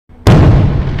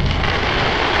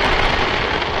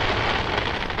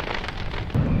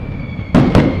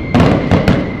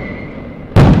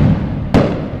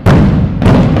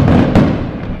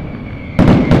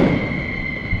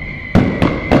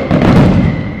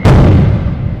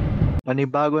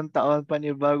Panibagong taon,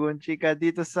 panibagong chika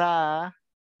dito sa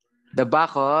The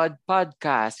Bakod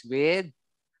Podcast with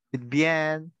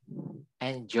Bien.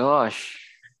 and Josh.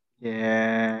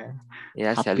 Yeah.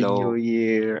 Yes, Happy New hello.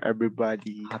 Year,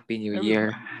 everybody. Happy New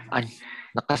Year. Everybody.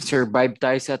 Nakasurvive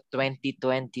tayo sa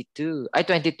 2022. Ay,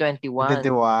 2021.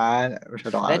 21.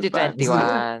 Masyadong advance.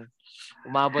 2021.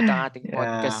 Umabot ang ating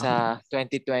podcast Yeah. sa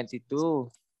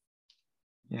 2022.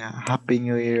 Yeah. Happy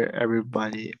New Year,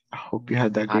 everybody. I hope you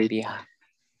had a great Happy.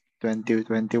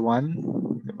 2021.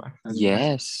 Diba? And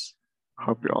Yes.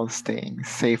 hope you're all staying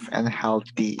safe and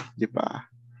healthy.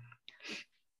 Diba?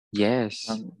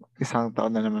 Yes. Isang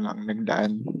taon na naman ang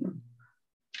nagdaan.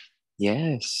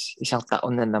 Yes. Isang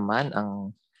taon na naman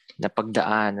ang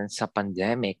napagdaanan sa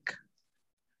pandemic.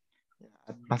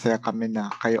 At masaya kami na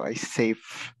kayo ay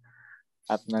safe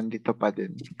at nandito pa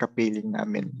din, kapiling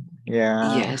namin.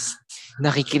 Yeah. Yes.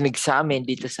 Nakikinig sa amin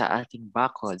dito sa ating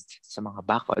bakod, sa mga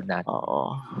bakod natin.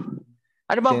 Oo.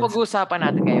 Ano bang pag-uusapan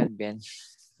natin ngayon, Ben?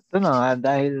 Ito na nga,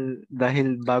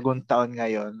 dahil bagong taon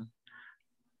ngayon,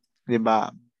 di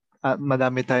ba,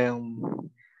 madami tayong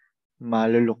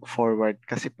malulook forward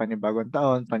kasi panibagong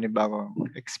taon, panibagong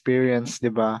experience,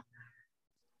 di ba?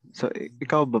 So,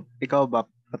 ikaw ba,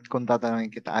 at kung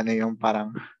tatanungin kita, ano yung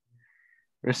parang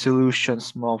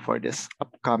resolutions mo for this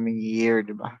upcoming year,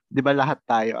 di ba? Di ba lahat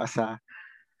tayo as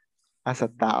a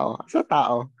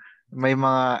tao, may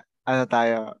mga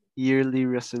tayo, yearly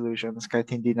resolutions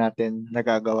kahit hindi natin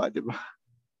nagagawa, di ba?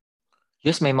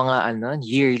 Yes, may mga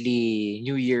yearly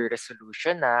New Year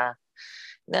resolution na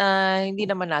hindi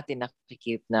naman natin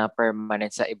nakikip na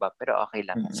permanent sa iba, pero okay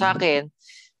lang. Sa akin,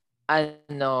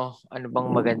 ano bang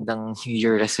magandang New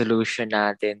Year resolution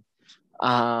natin?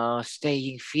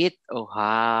 Staying fit. Oh,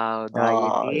 how?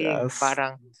 Dieting. Yes.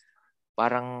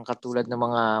 Parang katulad ng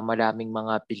mga maraming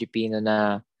mga Pilipino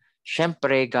na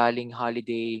syempre galing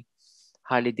holiday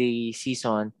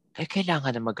season, ay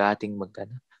kailangan na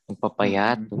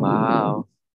magpapayat. Wow.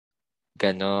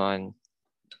 Ganon.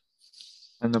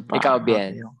 Ano pa? Ikaw,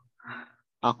 Bien?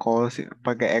 Ako,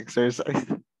 pag-exercise.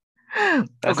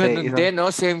 Ganun din,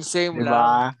 no? Same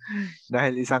diba? lang.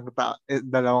 Dahil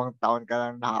dalawang taon ka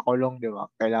lang nakakulong, di ba?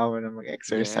 Kailangan mo na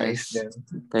mag-exercise din.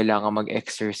 Kailangan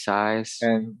mag-exercise.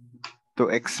 And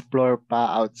to explore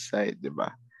pa outside, di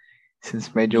ba?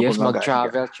 Since medyo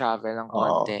mag-travel ng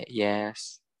konti.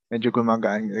 Yes. Medyo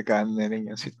gumagaan na rin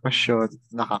yung sitwasyon.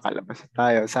 Nakakalabas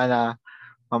tayo. Sana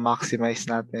ma-maximize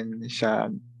natin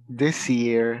siya this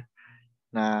year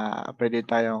na pwede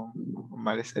tayong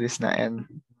umalis-alis na and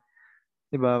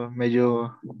diba, medyo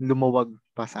lumuwag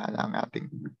pa sana ang ating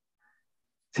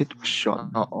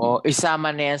sitwasyon. Oo.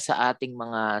 Isama na yan sa ating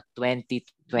mga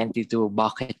 2022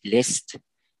 bucket list.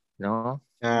 No?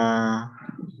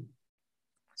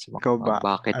 Ikaw ba?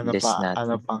 Bucket list natin.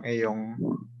 Ano pang iyong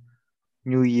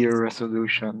New Year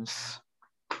resolutions?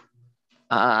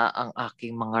 Ang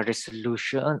aking mga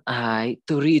resolution ay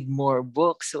to read more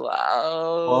books.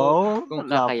 Wow! Oh,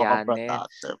 kung kakayanin.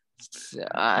 Napaka-productive.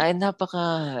 Ay,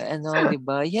 di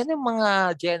ba? Yan ang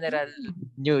mga general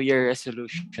New Year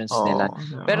resolutions nila.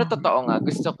 Pero totoo nga,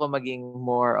 gusto ko maging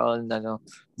more on,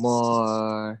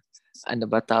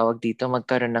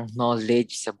 magkaroon ng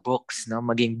knowledge sa books, no?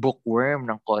 Maging bookworm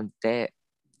ng konti.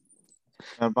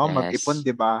 Mag-ipon,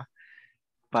 di ba?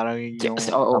 Parang yun yung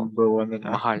number one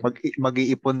na.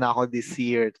 Mag-iipon na ako this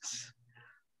year.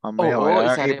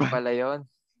 Isa rin pala yun.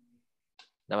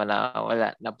 Wala.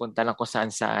 Napunta lang kung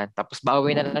saan-saan. Tapos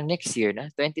bawi na lang next year na.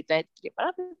 2023.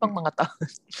 Marami pang mga taon.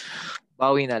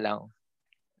 Bawi na lang.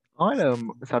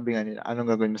 Sabi nga nila,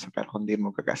 anong gagawin mo sa pera kung di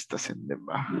mo gagastasin, di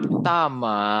ba?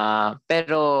 Tama.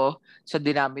 Pero sa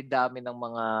dinami-dami ng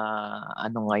mga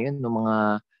ngayon, ng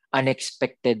mga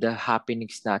unexpected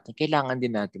happenings natin, kailangan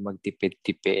din natin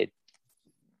magtipid-tipid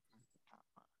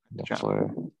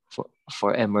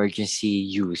for emergency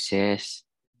uses.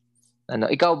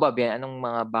 Ikaw ba, Bien? Anong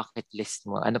mga bucket list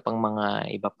mo? Ano pang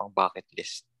mga iba pang bucket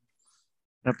list?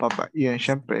 Ano pa ba? Yun,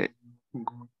 syempre,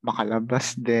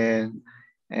 makalabas din.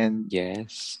 And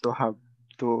yes,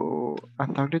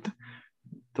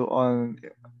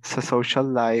 sa social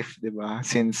life, di ba?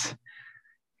 Since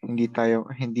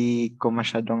hindi ko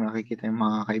masyadong nakikita yung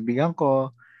mga kaibigan ko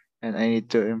and I need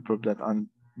to improve that on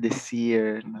this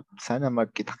year. Sana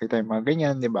magkita-kita yung mga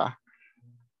ganyan, di ba?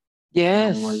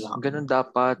 Yes, ganun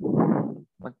dapat.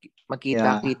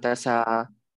 Magkita-kita sa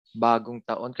bagong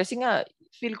taon. Kasi nga,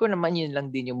 feel ko naman yun lang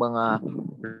din yung mga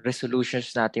resolutions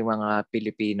natin mga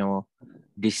Pilipino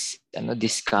this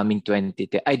coming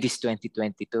this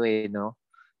 2022 no?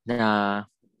 Na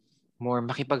more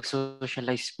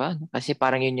makipag-socialize pa. No? Kasi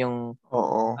parang yun yung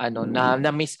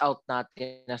na miss out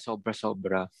natin na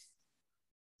sobra-sobra.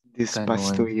 This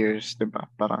past 2 Ganun. years, di ba?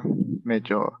 Parang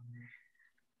medyo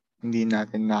hindi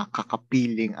natin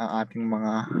nakakapiling ang ating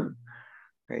mga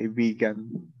kaibigan.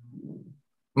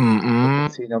 Kung Mm-mm.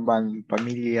 sino man,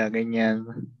 pamilya, ganyan.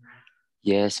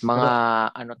 Yes, mga Pero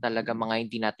ano talaga, mga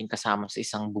hindi natin kasama sa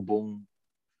isang bubong.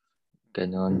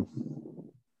 Ganun.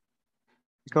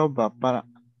 ikaw ba, para,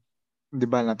 di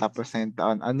ba natapos na yung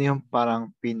taon, ano yung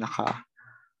parang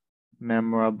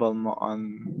pinaka-memorable mo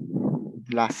on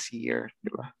last year,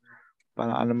 di ba?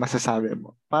 Parang ano masasabi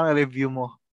mo? Parang review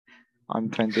mo on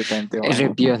 2021.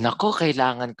 I-review. Nako,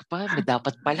 kailangan ko pa. May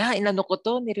dapat pala. Inano ko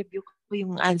to. Ni-review ko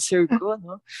yung answer ko.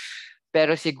 No?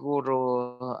 Pero siguro,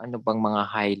 ano bang mga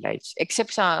highlights?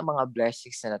 Except sa mga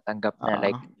blessings na natanggap na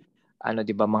like, Ah, ano,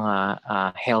 di ba, mga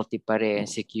healthy pa rin,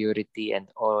 security and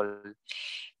all.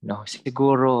 No,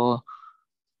 siguro,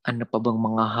 ano pa bang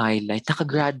mga highlight?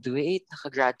 Nakagraduate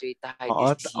tayo oo,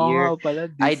 this oo nga year. pala,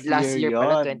 Ay, this last year year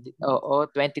pala, yon. oo,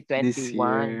 This 2021.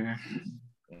 year.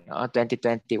 Oo,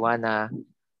 2021 na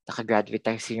nakagraduate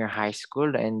tayo senior high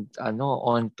school and ano,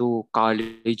 on to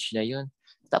college na yun.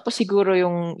 Tapos siguro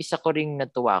yung isa ko ring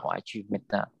natuwa akong achievement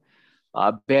na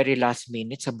very last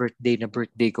minute sa birthday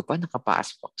ko pa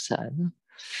nakapasok sa ano,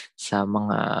 sa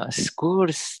mga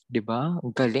schools, 'di ba?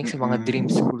 Ang galing sa mga dream Mm-mm.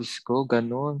 schools ko,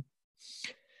 ganun.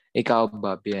 Ikaw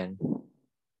ba, Bien?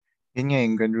 Yun nga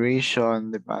yung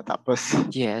graduation, di ba? Tapos,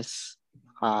 Yes.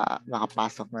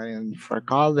 nakapasok na rin for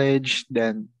college,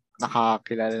 then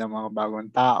nakakilala ng mga bagong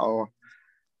tao.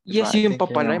 Di Yes, ba? I yun think pa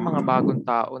yun pala yung, yung mga bagong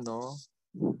tao, no?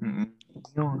 mm,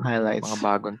 yung Mga highlights.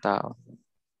 bagong tao.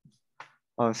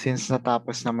 Oh, since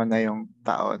natapos naman na yung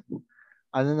taon,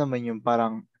 ano naman yung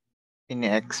parang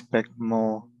ini-expect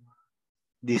mo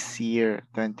this year,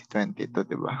 2022,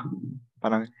 di ba?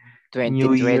 Parang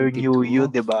New Year, New You, 2022.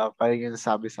 di ba? Parang yung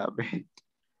sabi-sabi.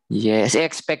 Yes,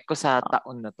 expect ko sa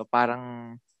taon na to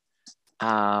parang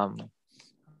um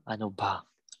ano ba?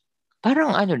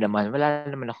 Parang ano naman, wala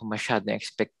naman ako masyadong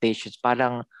expectations.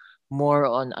 Parang more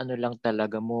on ano lang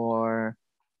talaga, more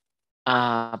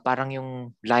parang yung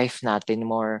life natin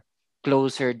more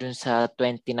closer dun sa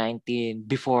 2019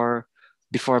 before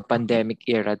pandemic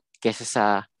era kesa sa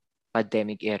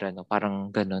pandemic era, no, parang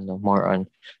ganun, no, more on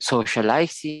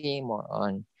socializing, more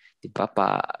on, di ba,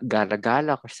 pa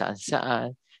gala-gala kung saan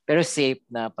saan, pero safe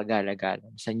na pagala-gala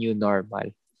sa new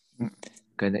normal,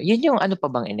 ganun. Yun yung ano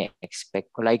pa bang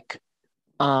ine-expect ko, like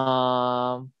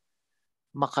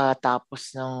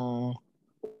makatapos ng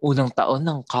unang taon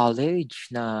ng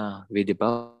college na di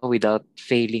ba, without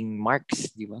failing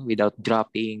marks, di ba, without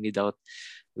dropping, without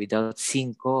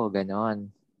cinco, ganon,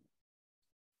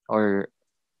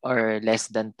 or less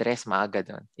than tres, mga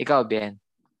ganon. Ikaw, Ben?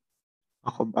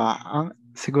 Ako ba?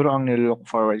 Siguro ang nilook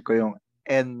forward ko yung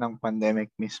end ng pandemic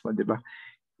mismo, di ba?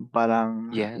 Parang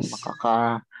Yes.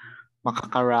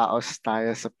 makakaraos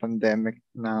tayo sa pandemic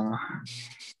na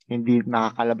hindi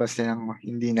nakakalabas din ng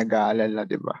hindi nag-aalala,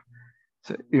 di ba?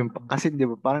 So, kasi di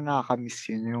ba parang nakakamiss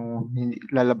yun yung hindi,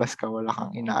 lalabas ka wala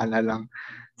kang inaalalang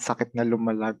sakit na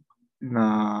lumalag na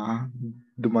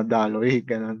dumadaloy,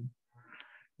 ganun.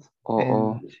 And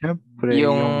Oo. syempre,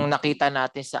 yung Yung nakita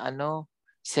natin sa ano,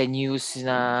 sa news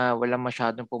na wala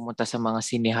masyadong pumunta sa mga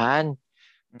sinihan.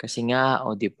 Kasi nga,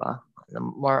 o di ba?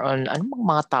 More on, ano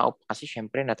mga tao pa kasi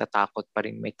syempre natatakot pa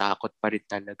rin, may takot pa rin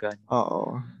talaga.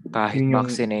 oo, Kahit yun yung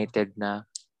vaccinated na.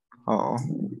 oo,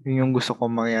 yun yung gusto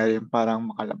kong mangyari, parang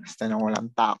makalabas na ng walang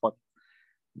takot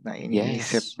na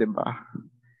iniisip, Yes. di ba?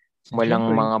 And Walang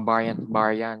syempre, mga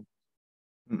variant.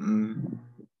 mm,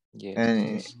 and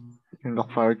Yes. yung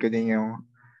look forward ko din yung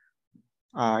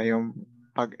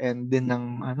pag-end din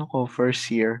ng ano ko,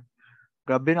 first year.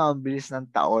 Grabe na, ang bilis ng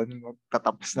taon.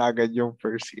 Magtatapos na agad yung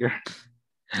first year.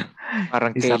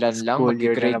 Parang Isang kailan lang school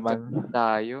year na mag-grade naman.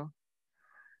 tayo.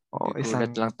 O, Gugulat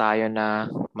isang, lang tayo na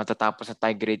matatapos na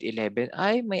tayo grade 11.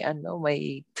 Ay, may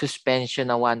suspension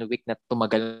na 1 week na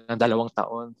tumagal ng 2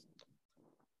 taon.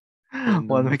 1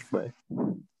 Ganun. week ba?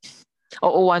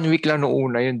 Oo, 1 week lang noong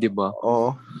una yun, di ba?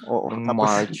 Oo, oo. Nung Tapos,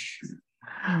 March.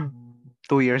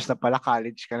 2 years na pala,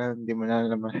 college ka na, hindi mo na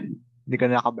naman, hindi ka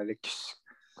na nakabalik.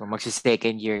 Kung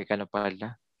magsi-second year ka na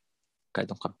pala.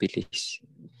 Ganun kabilis.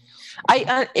 Ay,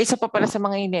 isa pa pala sa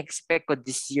mga in-expect ko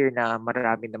this year na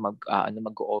marami na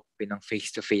mag-open ng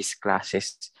face-to-face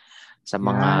classes sa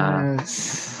mga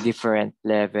Yes. different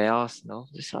levels, no?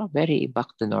 So, very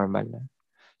back to normal na.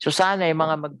 So, sana yung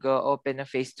mga mag-open ng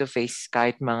face-to-face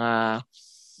kahit mga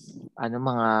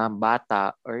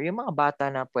bata or yung mga bata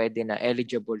na pwede na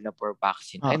eligible na for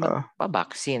vaccine ay Oo.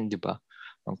 magpa-vaccine, di ba?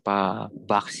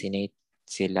 Magpa-vaccinate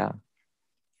sila.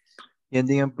 Yan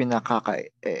din yung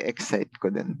pinakaka-excite ko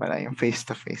din pala, yung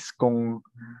face-to-face. Kung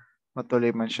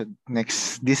matuloy man siya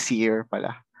this year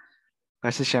pala.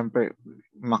 Kasi syempre,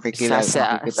 Sa makikita na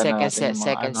natin yung mga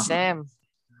second sem.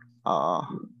 Oo.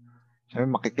 Syempre,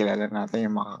 makikilala natin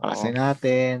yung mga klase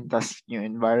natin, tas yung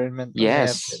environment ulit,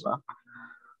 Yes. diba?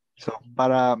 So,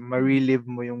 para ma-relive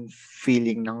mo yung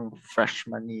feeling ng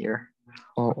freshman year.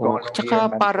 Oo.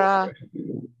 Tsaka para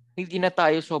hindi na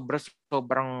tayo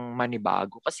sobrang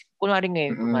manibago. Kasi kunwari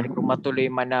ngayon, kung matuloy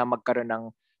man na magkaroon ng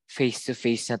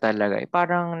face-to-face na talaga,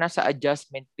 parang nasa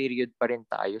adjustment period pa rin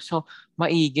tayo. So,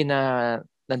 maigi na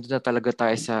nandun na talaga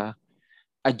tayo sa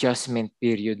adjustment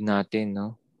period natin,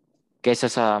 no? Kesa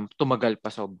sa tumagal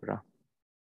pa sobra.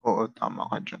 Oo,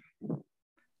 tama ka dyan.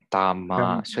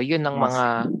 Tama. So, yun ang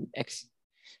mga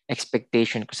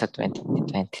expectation ko sa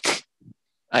 2020.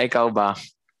 Ay, ikaw ba?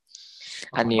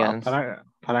 Ano yun?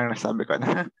 Parang nasabi ko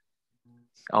na.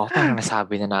 Parang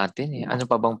nasabi na natin eh. Ano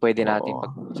pa bang pwede natin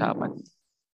pag-usapan?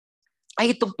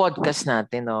 Ay, itong podcast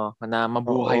natin, na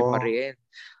mabuhay pa rin.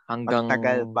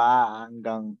 Magtagal pa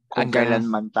hanggang kung kailan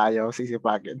man tayo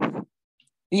sisipagin.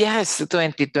 Yes,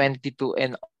 2022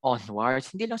 and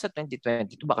onwards. Hindi lang sa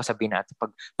 2022. Baka sabihin natin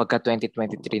pagka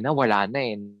 2023 na, wala na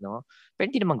no? Pero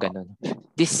hindi naman ganun.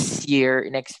 This year,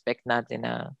 in-expect natin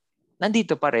na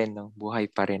nandito pa rin, no?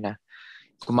 Buhay pa rin na.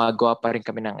 Gumagawa pa rin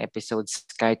kami ng episodes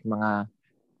kahit mga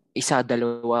 1,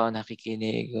 2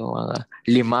 nakikinig, mga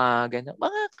 5, gano'n.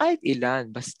 Mga kahit ilan,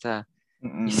 basta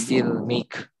we still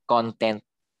make content.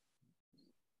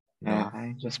 Yeah,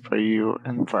 just for you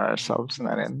and for ourselves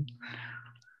na rin.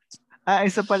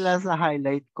 Isa pala sa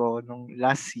highlight ko nung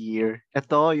last year,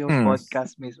 ito yung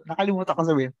podcast mismo. Nakalimutan ko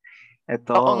sabihin.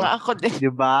 Ito. Oo nga, ako din.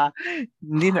 Di ba?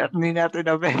 Hindi natin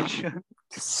na-mention.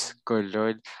 Ko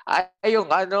Lord. Yung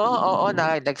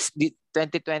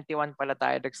 2021 pala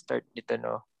tayo nag-start dito,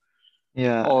 no?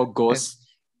 Yeah. August.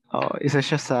 Isa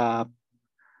siya sa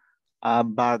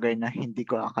bagay na hindi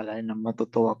ko akalain na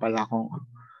matutuwa pala akong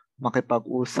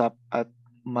makipag-usap at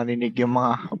marinig yung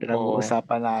mga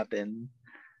pinag-uusapan natin.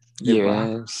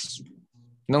 Diba? Yes.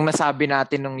 Nung nasabi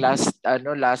natin nung last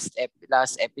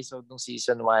episode ng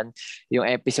season 1, yung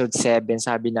episode 7,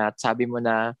 sabi mo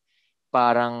na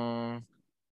parang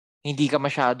hindi ka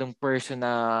masyadong person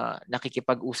na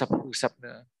nakikipag-usap-usap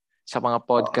na sa mga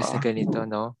podcast na ganito,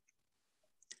 no?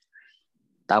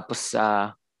 Tapos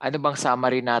ano bang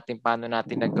summary natin, paano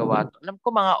natin nagawa? Alam ko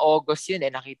mga August yun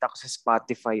nakita ko sa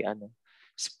Spotify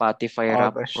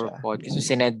Rap for Podcast. So,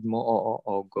 sinend mo,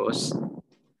 August.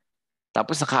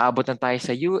 Tapos nakaabot na tayo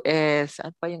sa US.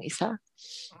 Ano pa yung isa?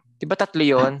 Diba 3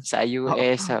 yun? Sa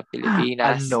US, sa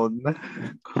Pilipinas. Unknown.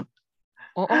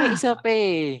 Oo, may isa pa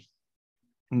eh.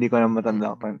 Hindi ko na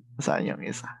matanda pa saan yung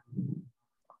isa.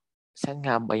 Saan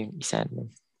nga ba yung isa?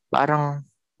 Parang,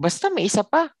 basta may isa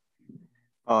pa.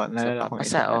 Nalala ko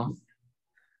isa.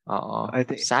 Oo.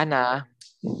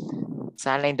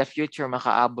 Sana in the future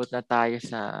makaabot na tayo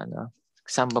sa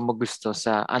saan ba mo gusto?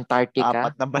 Sa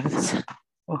Antarctica? 4 na bansa.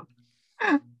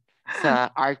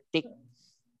 Sa Arctic?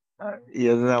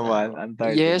 Yun naman,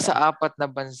 Antarctica. Yes, sa 4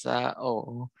 na bansa.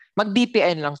 Oo.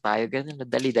 Mag-VPN lang tayo. Ganun na,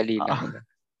 dali-dali lang.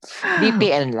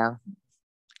 VPN lang.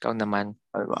 Ikaw naman.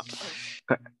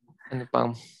 Ano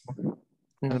pang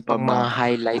mga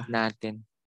highlight natin?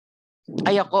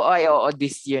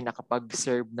 This year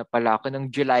nakapag-serve na pala ako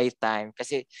ng July time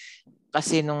kasi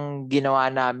nung ginawa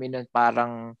namin nun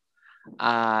parang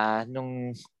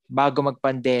nung bago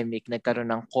mag-pandemic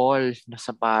nagkaroon ng call na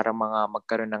sa para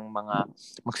magkaroon ng mga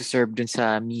magse-serve dun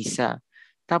sa misa.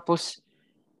 Tapos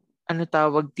ano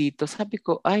tawag dito? Sabi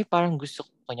ko, parang gusto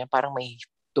ko niya, parang may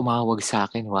tumawag sa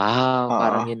akin. Wow,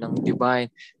 parang yun ang divine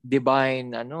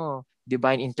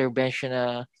intervention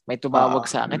na may tumawag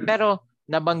sa akin. Pero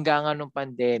nabangga nga nung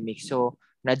pandemic. So,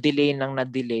 na-delay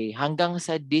hanggang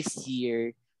sa this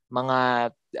year,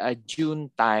 mga June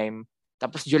time.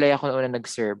 Tapos July ako na una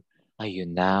nag-serve.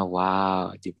 Ayun na, wow,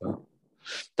 di ba?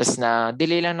 Tapos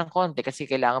na-delay lang ng konti kasi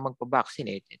kailangan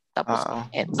magpa-vaccinate. Tapos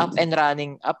up and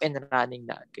running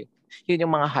na agad. Yun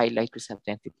yung mga highlight ko sa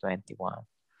 2021.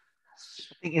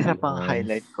 I think isa pang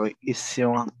highlight ko is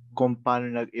yung kung paano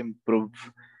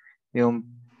nag-improve yung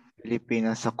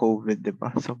Pilipinas sa COVID, di ba?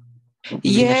 So,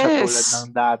 hindi na siya tulad ng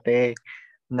dati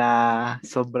na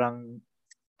sobrang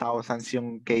thousands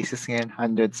yung cases ngayon,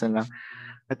 hundreds na lang.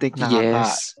 I think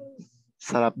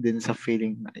nakaka-sarap din sa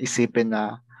feeling na isipin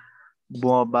na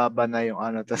bumababa na yung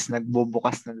tapos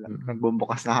nagbubukas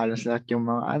na halos lahat yung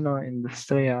mga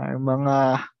industriya, yung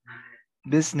mga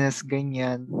business,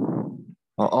 ganyan.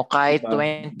 Oo, kahit Diba?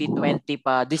 2020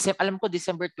 pa. Alam ko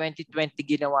December 2020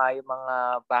 ginawa yung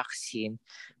mga vaccine.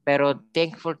 Pero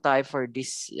thankful tayo for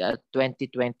this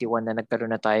 2021 na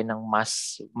nagkaroon na tayo ng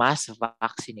mass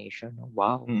vaccination.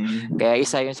 Wow. Mm. Kaya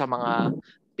isa yun sa mga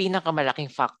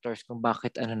pinakamalaking factors kung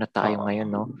bakit ano na tayo Oo. ngayon,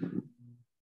 no?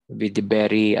 With the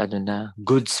very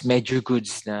goods, major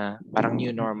goods na parang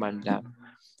new normal na.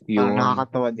 Parang Yun.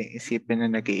 nakakatawa din isipin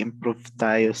na nag-i-improve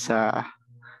tayo sa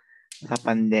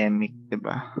pandemic, 'di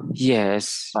ba?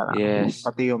 Yes, Parang yes.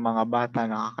 pati yung mga bata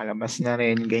nakakalabas na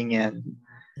rin, ganyan.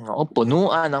 Oo,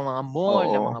 punuan ng mga mall,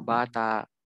 ng Oo, mga bata.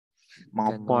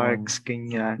 mga Ganon. parks,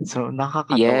 ganyan. So,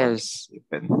 nakakatawa din Yes.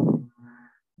 isipin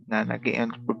na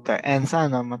nag-i-improve tayo. And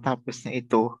sana matapos na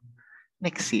ito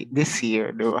this year,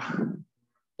 'di ba?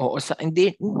 Oo,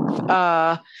 hindi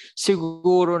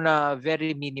siguro na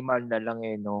very minimal na lang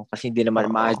no kasi hindi naman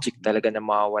Oo. magic talaga na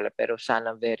mawawala pero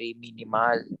sana very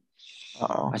minimal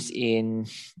Oo. as in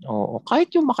kahit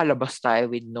yung makalabas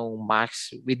tayo with no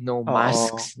Oo.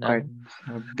 masks na Kahit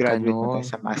graduate na tayo ganon.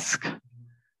 sa mask.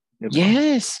 'Di ba?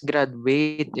 Yes,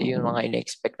 graduate yung mga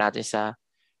ina-expect natin sa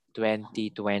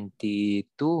 2022,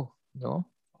 no?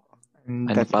 And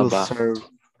Ano that pa will ba? serve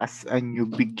as a new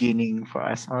beginning for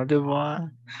us. Oh, 'di ba?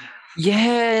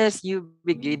 Yes, yung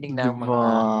beginning 'Di ng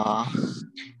ba?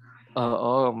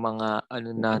 mga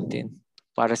natin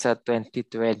para sa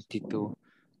 2022.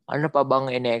 Ano pa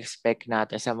bang ine-expect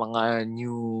natin sa mga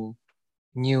new,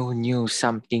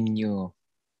 something new?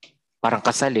 Parang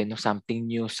kasal no? Something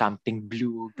new, something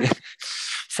blue,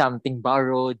 something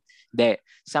borrowed. Hindi,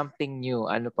 something new.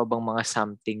 Ano pa bang mga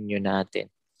something new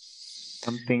natin?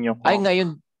 Something nyo Ay, ko.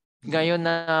 ngayon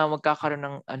na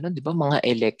magkakaroon ng di ba, mga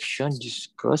election.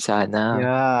 Diyos ko, sana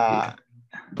Yeah.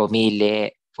 pumili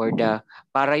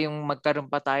para yung magkaroon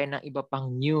pa tayo ng iba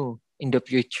pang new in the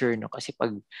future, no? Kasi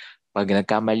pag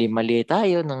nagkamali-mali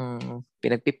tayo ng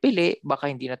pinagpipili, baka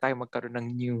hindi na tayo magkaroon ng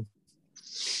new.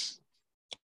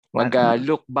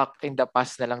 Look back in the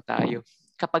past na lang tayo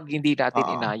kapag hindi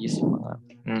natin inayos yung mga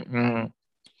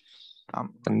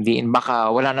hindi, baka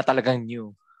wala na talagang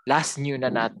new. Last new na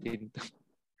natin.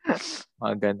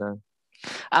 Mga ganon.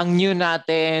 Ang new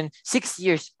natin, 6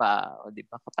 years pa. O, di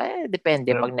ba?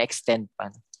 Depende pag na-extend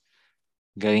pa.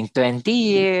 Gawing 20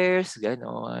 years,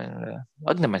 gano'n.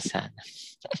 Wag naman sana.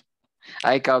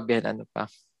 Ay, ikaw, Ben, ano pa?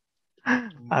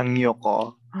 Ang new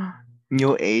ko,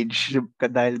 new age,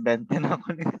 dahil 20 na ako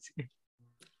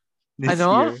this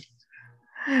year.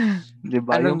 Di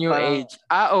ba? Anong Yung new parang age?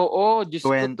 Oo, Diyos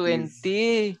ko, 20s.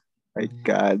 20. My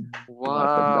God.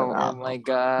 Tumatanda Wow, na oh ako. my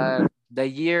God. The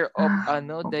year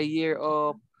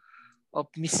of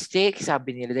mistake,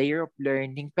 sabi nila, the year of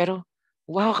learning. Pero,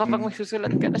 wow, kapag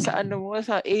magsusulat ka na sa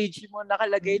sa age mo,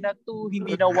 nakalagay na 2,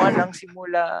 hindi na 1 ang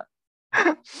simula.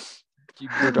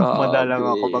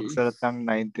 Madalang ako Grabe. magsulat ng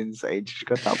 19 sa age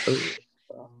ko. Tapos,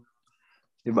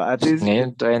 diba? At least,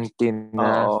 Ngayon, 20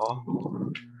 na. oo.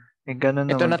 Ganun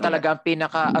Ito naman na pala. talaga ang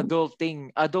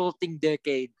pinaka-adulting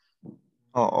decade.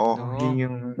 Oo. No? Yun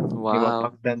yung, diba, Wow.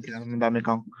 pag 20 lang, madami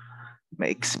kang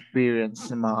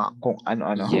ma-experience ng mga kung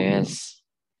ano-ano. Yes.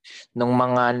 Nung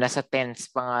mga nasa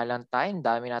 10s pa nga lang tayo,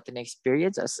 dami natin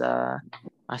experience as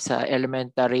a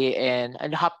elementary and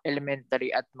half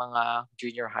elementary at mga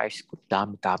junior high school.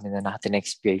 Dami na natin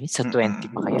experience. Sa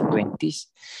 20 pa kaya? 20s?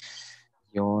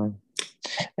 Yun.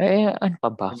 Ano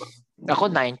pa ba? Diba? Ako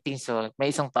 19, so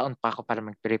may isang taon pa ako para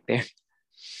mag-prepare.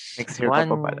 Next year ka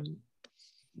pa pala.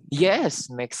 Yes,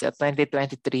 next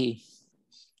 2023.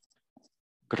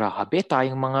 Grabe,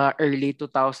 tayong mga early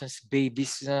 2000s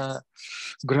babies na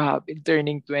grabe,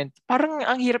 turning 20. Parang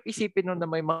ang hirap isipin nun na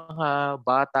may mga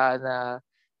bata na,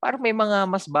 parang may mga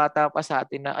mas bata pa sa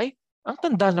atin na, ay, ang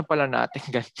tanda na pala natin.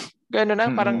 Gano'n na,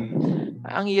 parang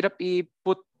ang hirap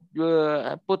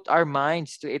put our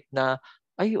minds to it na,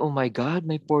 ay, oh my God,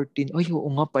 may 14. Ay,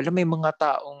 oo nga pala, may mga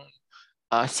taong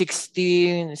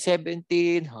 16,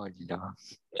 17. Hala.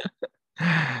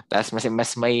 Tapos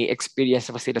mas may experience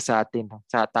pa sila sa atin.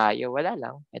 Sa tayo, wala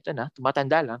lang. Ito na,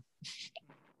 tumatanda lang.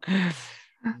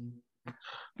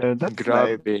 Pero that's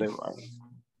Grabe. life, diba?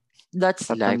 That's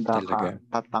life Tatanda talaga. ka,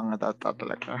 tatanga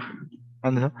talaga.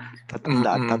 Ano?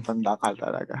 Tatanda ka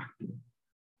talaga.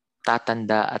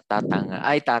 Tatanda at tatanga.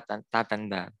 Ay,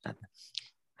 tatanda.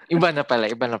 Iba na pala.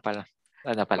 Iba na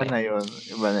yun.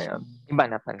 Iba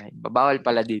na pala. Bawal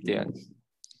pala dito yun.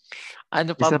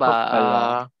 Ano pa Isa ba? pa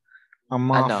pala, ang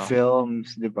mga ano?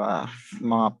 films, di ba?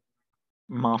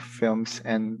 Mga films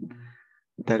and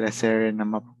teleserye na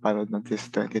mapapanood ng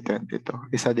this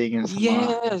 2022. Isa din yun sa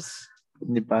mga,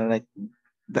 di ba, like,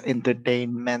 the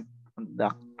entertainment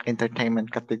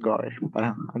category.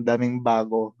 Parang ang daming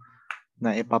bago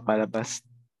na ipapalabas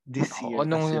this Oo, year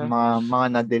kasi mga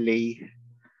na-delay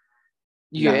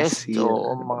yes, last year.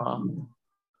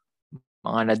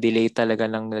 Mga na-delay talaga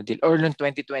ng na-delay. Or noong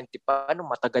 2020 pa,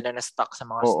 matagal na na-stuck sa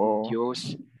mga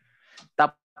studios.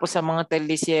 Tapos sa mga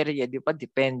teleserye, di ba,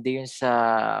 depende yun sa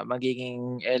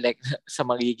magiging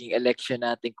election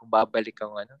natin kung babalik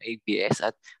ang ABS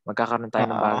at magkakaroon tayo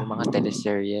ng bagong mga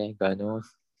teleserye, gano'n.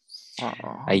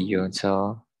 Ayun,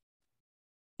 so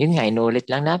yun nga, inulit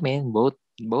lang namin both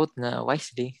na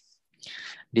wisely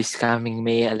this coming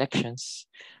May elections.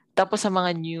 Tapos sa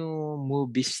mga new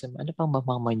movies, ano pang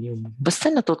mga new?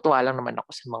 Basta natutuwa lang naman ako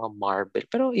sa mga Marvel.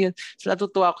 Pero yun,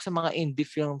 natutuwa ako sa mga indie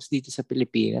films dito sa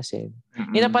Pilipinas. Yung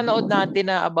napanood natin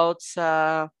na about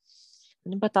sa,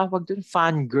 ano ba tawag dun?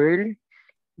 Fangirl.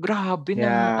 Grabe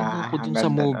na ko dun sa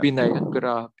movie na yun.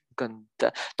 Grabe,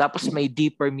 ganda. Tapos may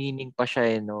deeper meaning pa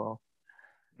siya, no?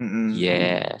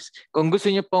 Yes. Kung gusto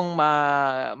niyo pong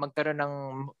magkaroon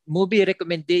ng movie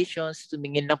recommendations,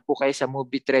 tumingin lang po kayo sa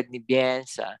movie thread ni Bien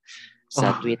sa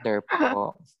Twitter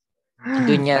po.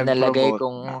 Doon niya nalagay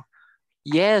kung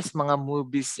yes, mga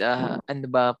movies ano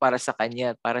ba para sa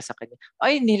kanya.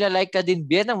 Ay, nilalike ka din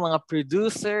Bien ng mga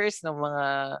producers, ng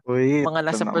mga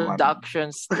nasa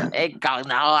productions. Ikaw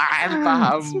naman,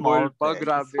 pa-humble pa.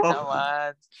 Grabe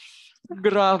naman.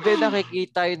 Grabe,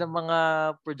 nakikita yun ng mga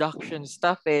production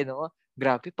staff no?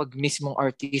 Grabe, pag mismong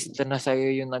artista na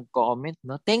sa'yo yung nag-comment,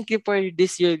 no? Thank you for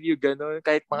this review, gano'n.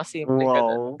 Kahit mga simple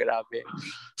gano'n. Grabe.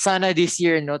 Sana this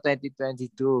year, no,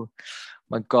 2022,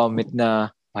 mag-comment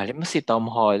na, mali mo si Tom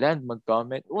Holland,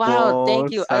 mag-comment. Wow,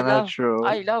 thank you.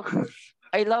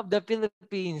 I love the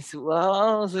Philippines.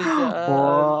 Wow, so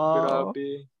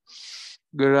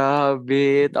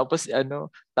Grabe.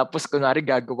 Tapos kunwari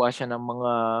gagawa siya ng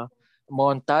mga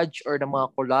montage or ng mga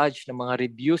collage ng mga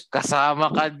reviews.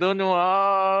 Kasama ka dun.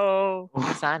 Wow!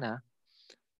 Sana,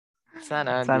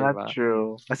 diba?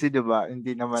 True. Kasi diba,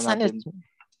 hindi naman natin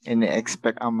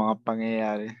ini-expect ang mga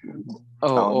pangyayari.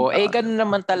 Oo. Ganun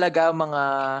naman talaga mga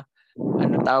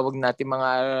tawag natin,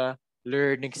 mga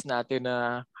learnings natin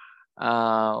na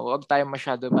huwag tayo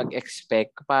masyado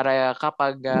mag-expect para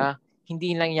kapag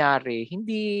hindi nangyari,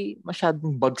 hindi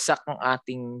masyadong bagsak ang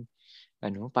ating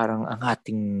parang ang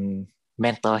ating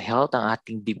mental health, ang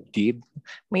ating dibdib.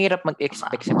 Mahirap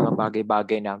mag-expect sa mga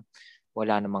bagay-bagay na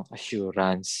wala namang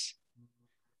assurance.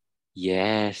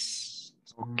 Yes.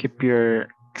 So keep your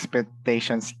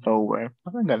expectations lower.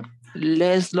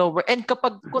 Less lower. And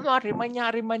kapag kunwari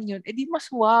mangyari man yun, edi mas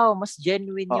wow, mas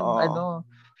genuine yung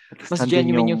mas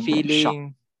genuine yung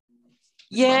feeling. Shock.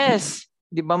 Yes.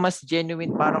 'Di ba, mas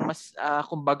genuine, parang mas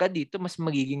kumbaga dito mas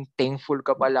magiging thankful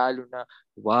ka pa lalo na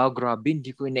wow, grabe,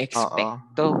 hindi ko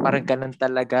ina-expect to. Parang ganun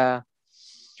talaga.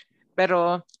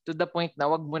 Pero to the point na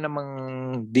wag mo namang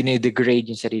dinedegrade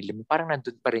yung sarili mo. Parang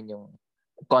nandun pa rin yung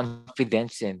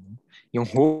confidence and yung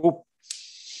hope.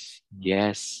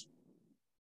 Yes.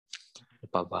 Ano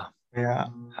pa ba?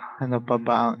 Kaya ano pa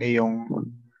ba ang iyong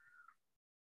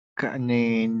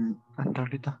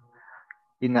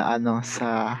inaano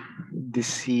sa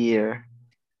this year?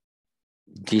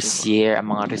 This year, ang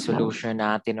mga resolution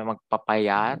natin na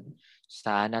magpapayat,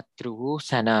 sana true,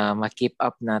 sana ma-keep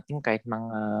up natin kahit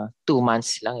mga 2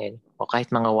 months lang o kahit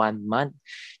mga 1 month.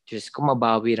 Diyos ko,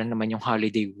 mabawi lang naman yung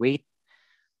holiday weight.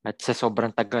 At sa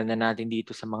sobrang tagal na natin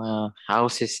dito sa mga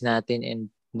houses natin and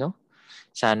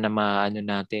sana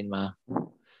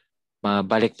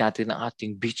mabalik natin ang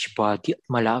ating beach body at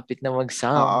malapit na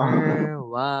mag-summer.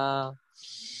 Wow.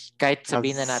 Kahit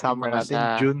sabihin na natin summer natin,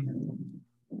 June.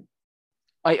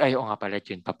 Ay, oo nga pala,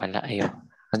 June pa pala.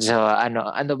 So,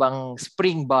 ano bang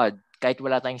spring bud? Kahit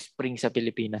wala tayong spring sa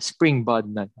Pilipinas, spring bud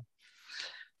na.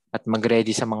 At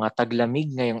mag-ready sa mga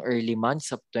taglamig ngayong early months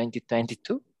of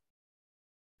 2022.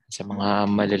 Sa mga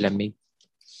malalamig.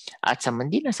 At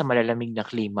hindi na sa malalamig na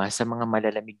klima, sa mga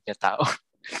malalamig na tao.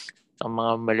 Sa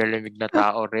mga malalamig na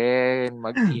tao rin,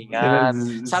 mag-ingat.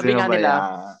 Sabi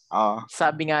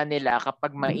nga nila,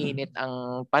 kapag mainit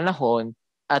ang panahon,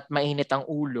 at mainit ang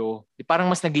ulo, parang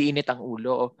mas nagiinit ang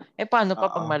ulo. Paano pa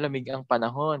pag malamig ang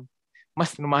panahon?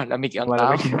 Mas lumalamig ang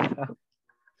tao.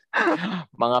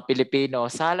 Mga Pilipino,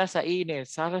 sala sa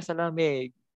init, sala sa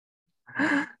lamig.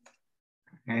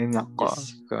 Ay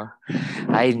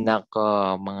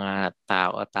nako, mga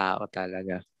tao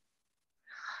talaga.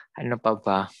 Ano pa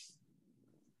ba?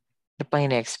 Ano pa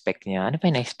ina-expect niya? Ano pa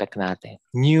ina-expect natin?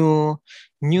 New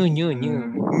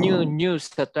news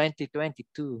sa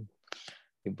 2022.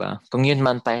 Diba? Kung yun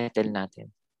man title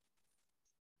natin.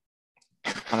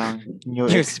 Parang new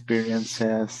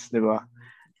experiences, diba?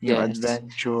 New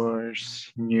adventures,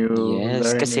 new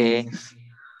learnings.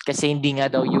 Kasi hindi nga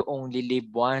daw you only live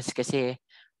once. Kasi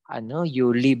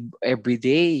you live every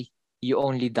day. You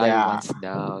only die Yeah. once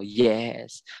daw.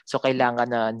 Yes. So, kailangan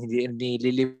na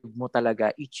nililive mo talaga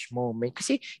each moment.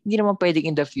 Kasi, hindi naman pwedeng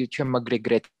in the future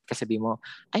mag-regret ka, sabi mo,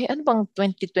 ay, ano bang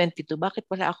 2022? Bakit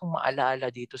wala akong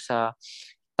maalala dito sa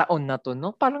taon na to,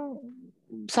 no? Parang,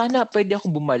 sana pwede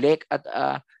akong bumalik at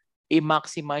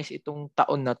i-maximize itong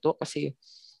taon na to kasi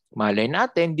malay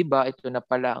natin, di ba? Ito na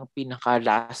pala ang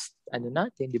pinaka-last,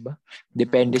 natin, di ba?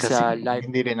 Depende Kasi sa life.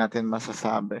 hindi rin natin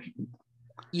masasabi.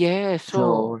 Yes,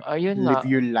 So, ayun live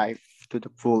nga. your life to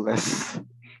the fullest.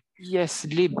 Yes,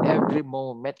 live every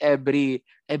moment, every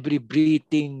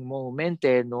breathing moment,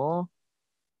 no?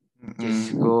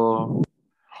 Diyos ko.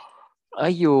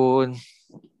 Ayun.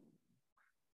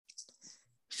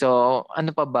 So,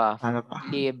 ano pa ba? Ano pa?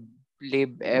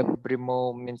 Live every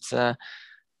moment sa...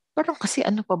 Parang kasi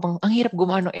ano pa bang, ang hirap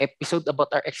gumawa ng episode about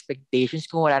our expectations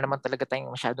kung wala naman talaga tayong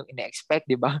masyadong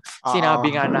ine-expect, di ba?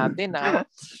 Sinabi nga natin na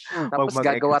tapos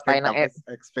gagawa tayo ng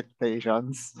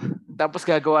expectations. Tapos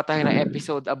gagawa tayo ng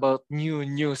episode about new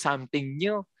something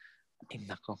new. Ay,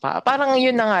 nako. Parang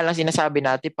yun na nga lang sinasabi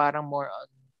natin, parang more on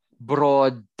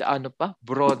broad,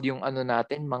 broad yung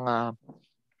natin,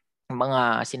 mga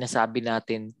sinasabi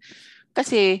natin.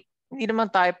 Kasi hindi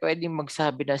naman tayo pwedeng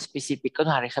magsabi na specific.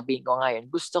 Kunwari, sabihin ko ngayon,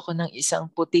 gusto ko ng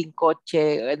isang puting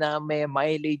kotse na may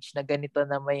mileage na ganito,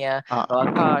 na may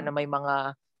na may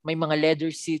mga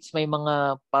leather seats, may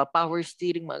mga power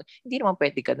steering. Hindi naman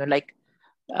pwede ka. No? Like,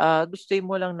 gusto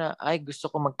mo lang na, ay,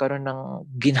 gusto ko magkaroon ng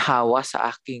ginhawa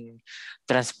sa aking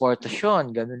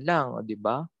transportasyon. Ganun lang, di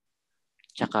ba?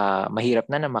 Tsaka mahirap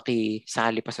na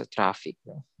makisali pa sa traffic.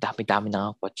 No? Dami-dami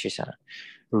na ang kotse sa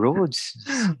roads.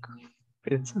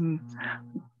 Pinsan,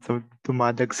 so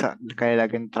tumadagsa kaya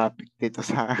laging traffic dito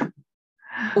sa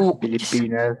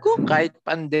Pilipinas. Kung kahit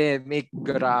pandemic,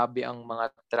 grabe ang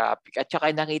mga traffic. At saka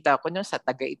nakita ko nyo sa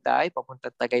Tagaytay,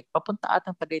 papunta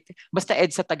atang Tagaytay. Basta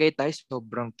sa Tagaytay,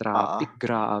 sobrang traffic.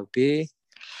 Grabe.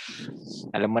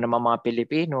 Alam mo naman mga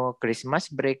Pilipino, Christmas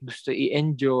break, gusto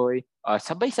i-enjoy.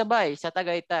 Sabay-sabay sa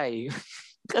Tagaytay.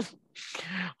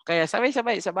 Kaya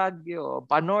sabay-sabay sa Baguio.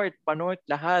 Pa-north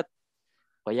lahat.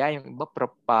 Kaya yung iba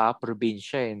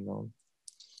probinsya no?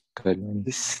 Ganun.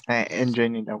 Na-enjoy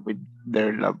nila with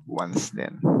their loved ones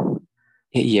then.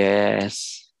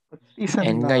 Yes.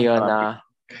 And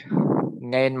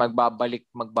ngayon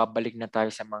magbabalik na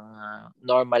tayo sa mga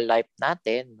normal life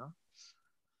natin, no?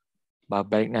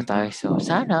 Babalik na tayo. So,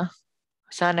 sana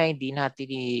hindi natin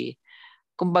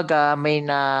kumbaga may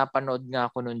napanood nga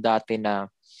ako noon dati na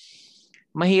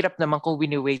mahirap naman kung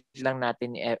wini-wait lang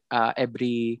natin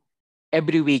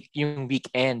every week yung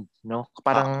weekend, no?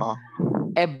 Parang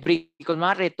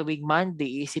kunwari tuwing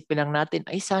Monday, isipin lang natin,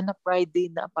 ay sana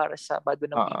Friday na para Sabado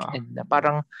ng weekend na.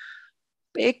 Parang,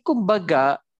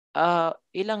 kumbaga,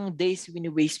 ilang days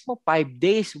wini-waste mo? 5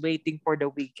 days waiting for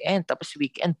the weekend. Tapos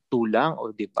weekend, 2 lang,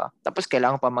 di ba? Tapos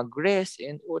kailangan pa mag-rest.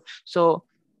 So,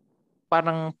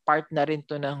 parang part na rin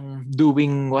to ng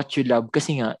doing what you love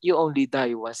kasi nga, you only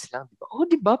die once lang. Diba?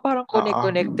 Di ba? Parang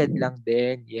connected lang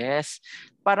din. Yes.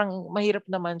 Parang mahirap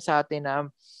naman sa atin na,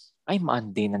 ay,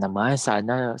 Monday na naman.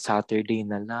 Sana Saturday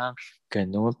na lang.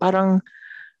 Ganun. Parang,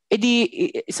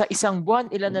 sa isang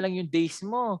buwan, ilan na lang yung days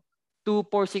mo? 2,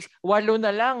 4, 6, 8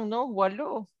 na lang, no? 8.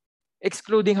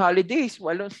 Excluding holidays,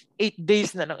 8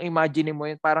 days na lang. Imagine mo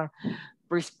yun. Parang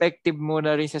perspective mo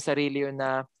na rin sa sarili yun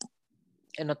na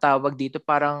tawag dito,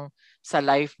 parang sa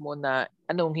life mo na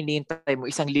anong hinihintay mo,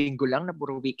 1 linggo lang na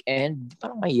puro weekend,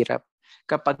 parang mahirap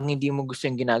kapag hindi mo gusto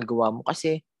yung ginagawa mo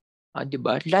kasi, di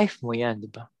ba, life mo yan, di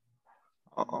ba?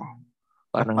 Oo.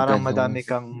 Parang madami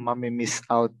kang mamimiss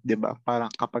out, di ba?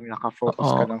 Parang kapag nakafocus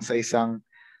ka lang sa isang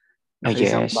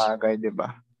bagay, di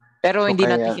ba? Pero hindi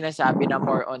natin sinasabi na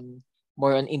more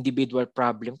on individual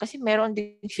problem kasi meron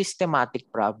din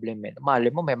systematic problem. Mali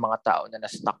mo may mga tao na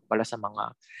na-stuck pala sa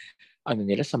mga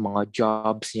nila, sa mga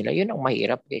jobs nila. Yun ang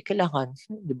mahirap. Kailangan,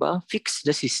 di ba, fix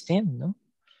the system, no?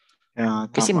 Yeah,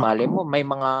 kasi mali mo, may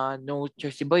mga no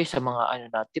choice, diba, sa mga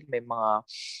natin, may mga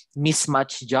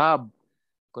mismatch job.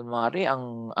 Kunwari,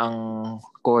 ang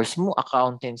course mo,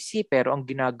 accountancy, pero ang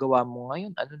ginagawa mo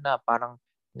ngayon, parang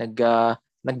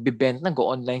nagbibenta,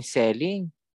 nag-online selling.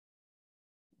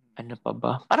 Ano pa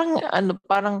ba?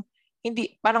 Parang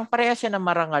hindi, parang pareha siya na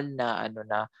marangal na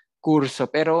na kurso,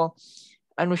 pero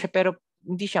pero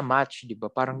hindi siya match, di ba?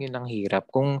 Parang yun ang hirap.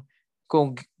 Kung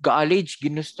college,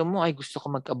 ginusto mo, ay gusto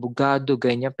ko mag-abogado,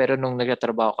 ganyan, pero nung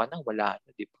nagtatrabaho ka na, wala na,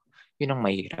 di ba? Yun ang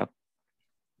mahirap.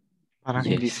 Parang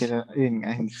hindi sila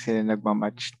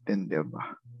nagmamatch din, di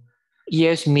ba?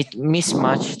 Yes,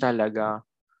 mismatch talaga.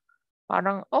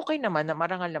 Parang okay naman, na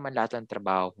marangal naman lahat ng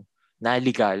trabaho na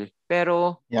legal.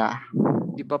 Pero,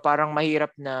 Di ba parang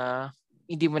mahirap na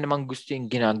hindi mo naman gusto yung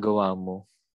ginagawa mo.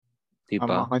 Di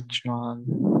Tama ba? ka dyan.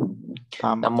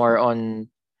 Na Tama. more on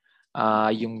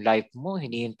yung life mo,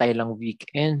 hinihintay lang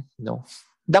weekend, no?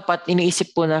 Dapat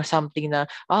iniisip po na something na,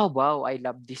 wow, I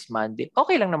love this Monday.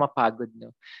 Okay lang na mapagod,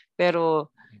 no?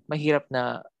 Pero mahirap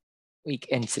na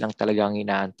weekends lang talaga ang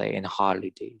inaantay and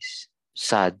holidays.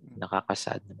 Sad,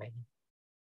 nakakasad naman.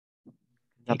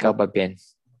 Ikaw ba, Ben?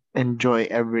 Enjoy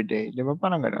every day. Di ba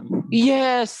parang ganun?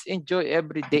 Yes, enjoy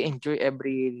every day, enjoy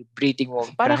every breathing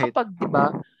moment. Para kapag, di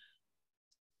ba,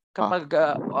 kapag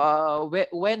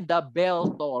when the bell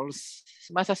tolls,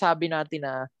 masasabi natin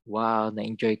na wow,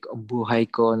 na-enjoy ko ang buhay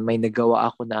ko, may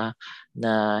nagawa ako na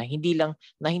hindi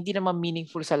naman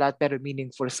meaningful sa lahat pero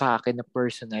meaningful sa akin na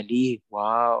personally.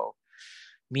 Wow.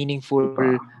 Meaningful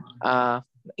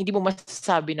hindi mo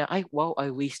masasabi na ay wow, I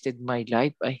wasted my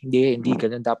life. Ay hindi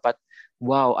ganoon dapat.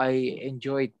 Wow, I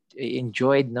enjoyed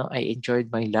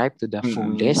my life to the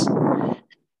fullest.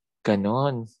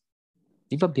 Ganon.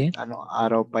 Di ba, Ben? Anong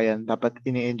araw pa yan, dapat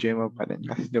ini-enjoy mo pa rin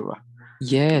kasi, di ba?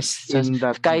 Yes. In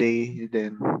that day,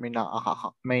 then,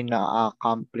 may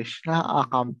na-accomplish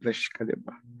ka, di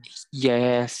ba?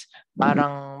 Yes.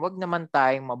 Parang wag naman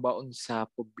tayong mabaon sa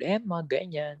problema,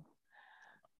 ganyan.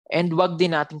 And wag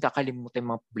din natin kakalimutan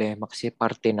yung mga problema kasi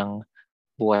parte ng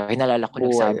buhay. Nalala ko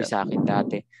nagsabi sa akin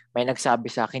dati. May nagsabi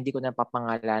sa akin, hindi ko na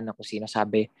papangalanan kung sino,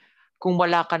 sabi, kung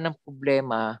wala ka ng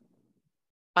problema,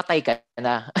 patay ka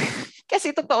na.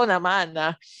 Kasi totoo naman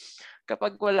na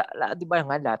kapag wala, di ba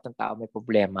nga lahat ng tao may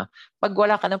problema. Pag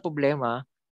wala ka ng problema,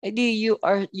 edi you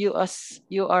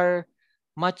are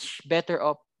much better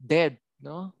off dead,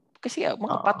 no? Kasi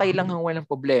mga patay lang ang walang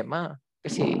problema.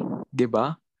 Kasi, di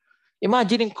ba?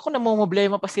 Imagine ko kung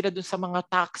namomblema pa sila dun sa mga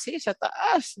taxi sa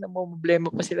taas,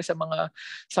 namomblema pa sila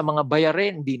sa mga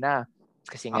bayarin, di na.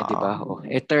 Kasi nga, di ba?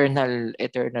 Eternal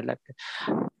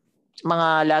mga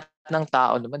lahat ng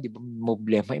tao naman, di ba,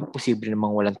 problema, imposible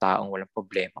namang walang taong walang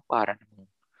problema. Para namang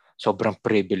sobrang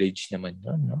privilege naman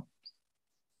yun, no?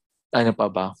 Ano pa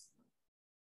ba?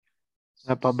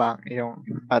 Ano pa ba yung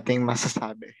ating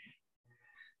masasabi?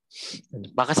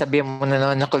 Baka sabihin mo na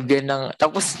naman ako din ng,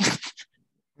 tapos,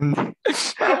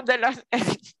 from the last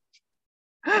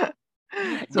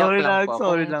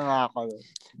sorry lang ako.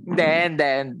 Then,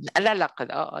 alala ko,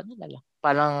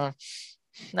 parang,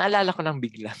 naalala ko lang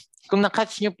bigla. Kung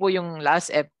na-catch niyo po yung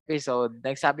last episode,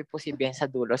 nagsabi po si Ben sa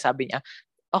dulo, sabi niya,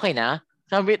 okay na?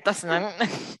 Sabi, tas na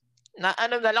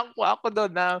ano na lang po ako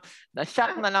doon, na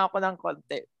shock na lang ako ng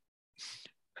konti.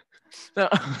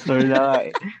 Sorry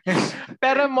lang.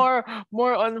 Pero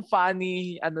more on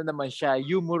funny, ano naman siya,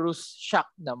 humorous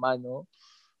shock naman, no?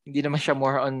 Hindi naman siya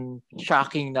more on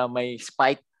shocking na may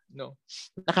spike, no?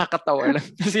 Nakakatawa lang.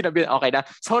 Sinabi, okay na.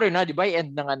 Sorry na, di ba?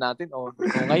 I-end na nga natin.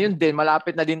 Ngayon din,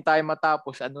 malapit na din tayo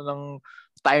matapos. Ano lang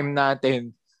time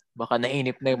natin? Baka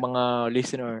nainip na yung mga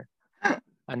listener.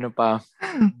 Ano pa?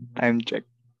 Time check.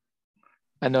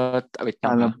 Wait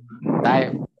lang.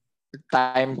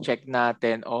 Time check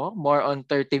natin. More on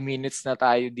 30 minutes na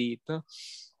tayo dito.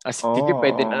 Sige,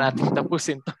 pwede na natin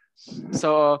tapusin to.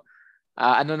 So,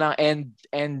 ano nang end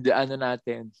ano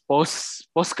natin,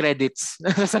 post credits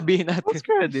sasabihin natin. Post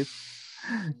credits.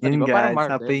 Yun, guys,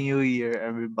 Happy New Year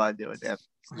everybody ulit.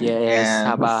 Yes,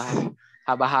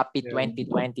 haba happy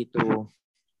 2022.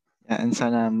 And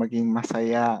sana maging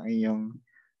masaya ang iyong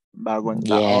bagong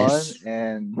taon,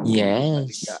 and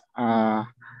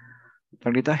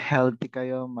healthy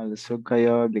kayo, malusog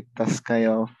kayo, ligtas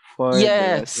kayo for the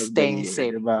rest of the year,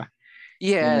 safe. diba?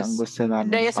 Yes. Ang gusto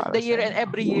namin the rest of the year and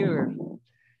every year.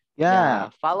 Yeah.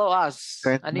 Follow us.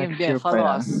 Ano yung follow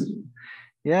us.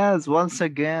 Yes, once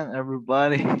again,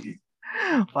 everybody,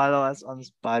 follow us on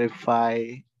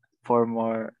Spotify for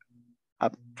more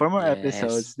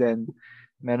episodes. Then,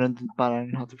 meron din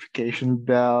parang notification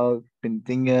bell,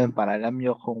 pintingin para alam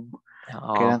nyo kung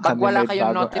kailan pag kami wala may kayong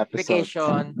bagong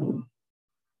notification,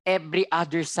 every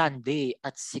other Sunday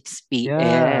at 6 p.m.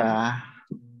 Yeah.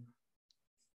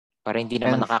 Para hindi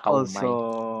naman nakakaumay.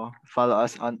 Also, follow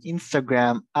us on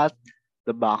Instagram at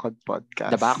The Bakod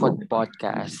Podcast. The Bakod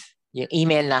Podcast. Yung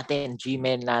email natin,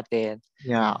 Gmail natin.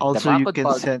 Yeah. Also, you can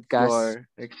send your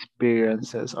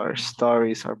experiences or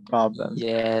stories or problems.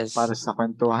 Yes. Para sa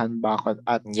Kwentuhan Bakod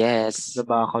at The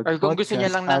Bakod Podcast. Or kung gusto niya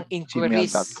lang ng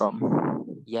inquiries. gmail.com.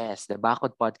 Yes, The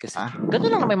Bakod Podcast. Ganun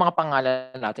lang may mga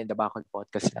pangalan natin, The Bakod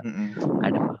Podcast lang.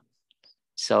 Ano pa?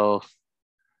 So,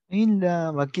 ayun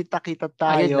lang, magkita-kita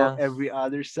tayo every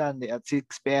other Sunday at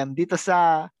 6 p.m. dito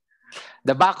sa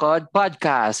The Bakod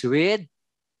Podcast with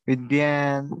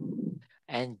Bien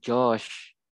and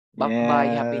Josh.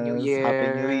 Bye-bye. Happy New Yes. Year. Happy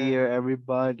New Year,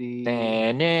 everybody.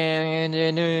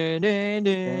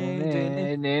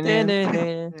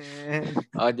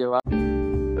 O, di ba?